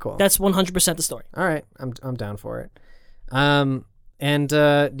 Okay, cool. That's 100% the story. All right, I'm down for it. And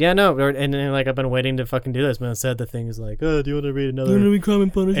like I've been waiting to fucking do this, man. Said the thing is like, oh, do you want to read another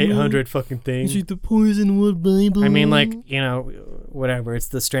 800 fucking thing? Is it the Poisonwood Bible? I mean, like, you know, whatever. It's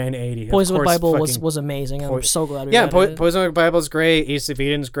the Strand 80. Poisonwood Bible was amazing. I'm so glad we read it. Poisonwood Bible's great. East of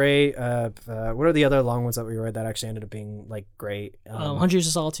Eden's great. What are the other long ones that we read that actually ended up being like great? 100 Years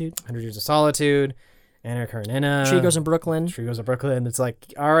of Solitude. 100 Years of Solitude. Anna Karenina. Tree Goes in Brooklyn. It's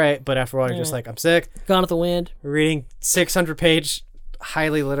like, all right, but after a while you're just like, I'm sick. Gone with the Wind. We're reading 600-page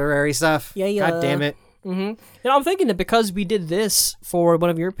highly literary stuff. Yeah. God damn it. Mm-hmm. I'm thinking that because we did this for one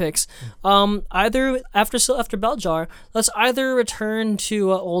of your picks, either after Bell Jar, let's either return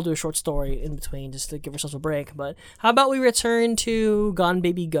to an older short story in between just to give ourselves a break. But how about we return to Gone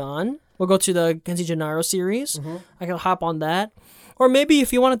Baby Gone? We'll go to the Kenji Gennaro series. Mm-hmm. I can hop on that. Or maybe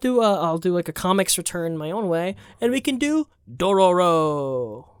if you want to do, I'll do like a comics return my own way, and we can do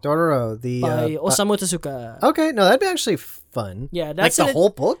Dororo. By Osamu Tezuka. Okay, no, that'd be actually fun. Yeah, that's like the whole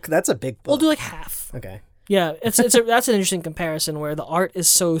book. That's a big book. We'll do like half. Okay. Yeah, that's an interesting comparison where the art is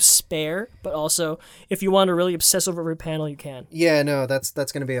so spare, but also if you want to really obsess over every panel, you can. Yeah, no, that's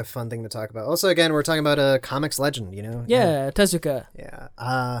going to be a fun thing to talk about. Also, again, we're talking about a comics legend, you know. Yeah, Tezuka.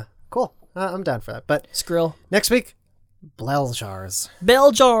 Yeah. Cool. I'm down for that. But Skrill. Next week. Bell Jars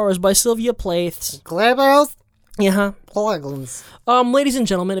by Sylvia Plath. Glabels? Yeah. Plugins. Ladies and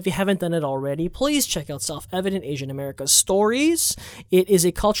gentlemen, if you haven't done it already, please check out Self-Evident Asian America Stories. It is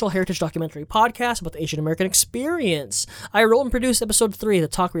a cultural heritage documentary podcast about the Asian American experience. I wrote and produced episode 3, the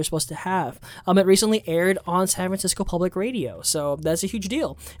talk we were supposed to have. It recently aired on San Francisco Public Radio, so that's a huge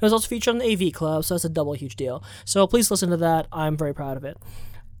deal. It was also featured on the AV Club, so that's a double huge deal. So please listen to that. I'm very proud of it.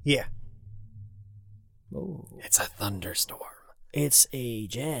 Yeah. Oh. It's a thunderstorm. It's a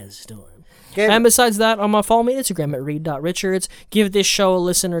jazz storm. Okay. And besides that, follow me on Instagram at reed.richards. Give this show a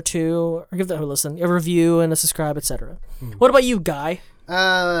listen or two, or give that a listen, a review and a subscribe, etc. What about you, Guy?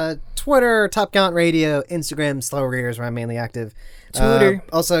 Twitter, Top Count Radio, Instagram, Slow Readers, where I'm mainly active. Twitter.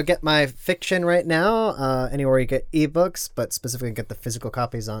 Also, get my fiction right now anywhere you get ebooks, but specifically get the physical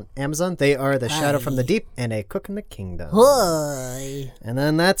copies on Amazon. They are The Shadow from the Deep and A Cook in the Kingdom. Hi. And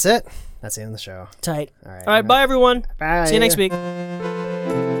then that's it. That's the end of the show. Tight. All right, bye, everyone. Bye. See you next week.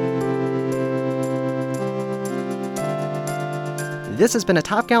 This has been a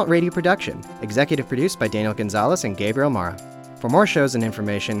Top Count Radio production, executive produced by Daniel Gonzalez and Gabriel Mara. For more shows and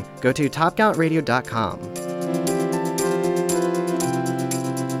information, go to topcountradio.com.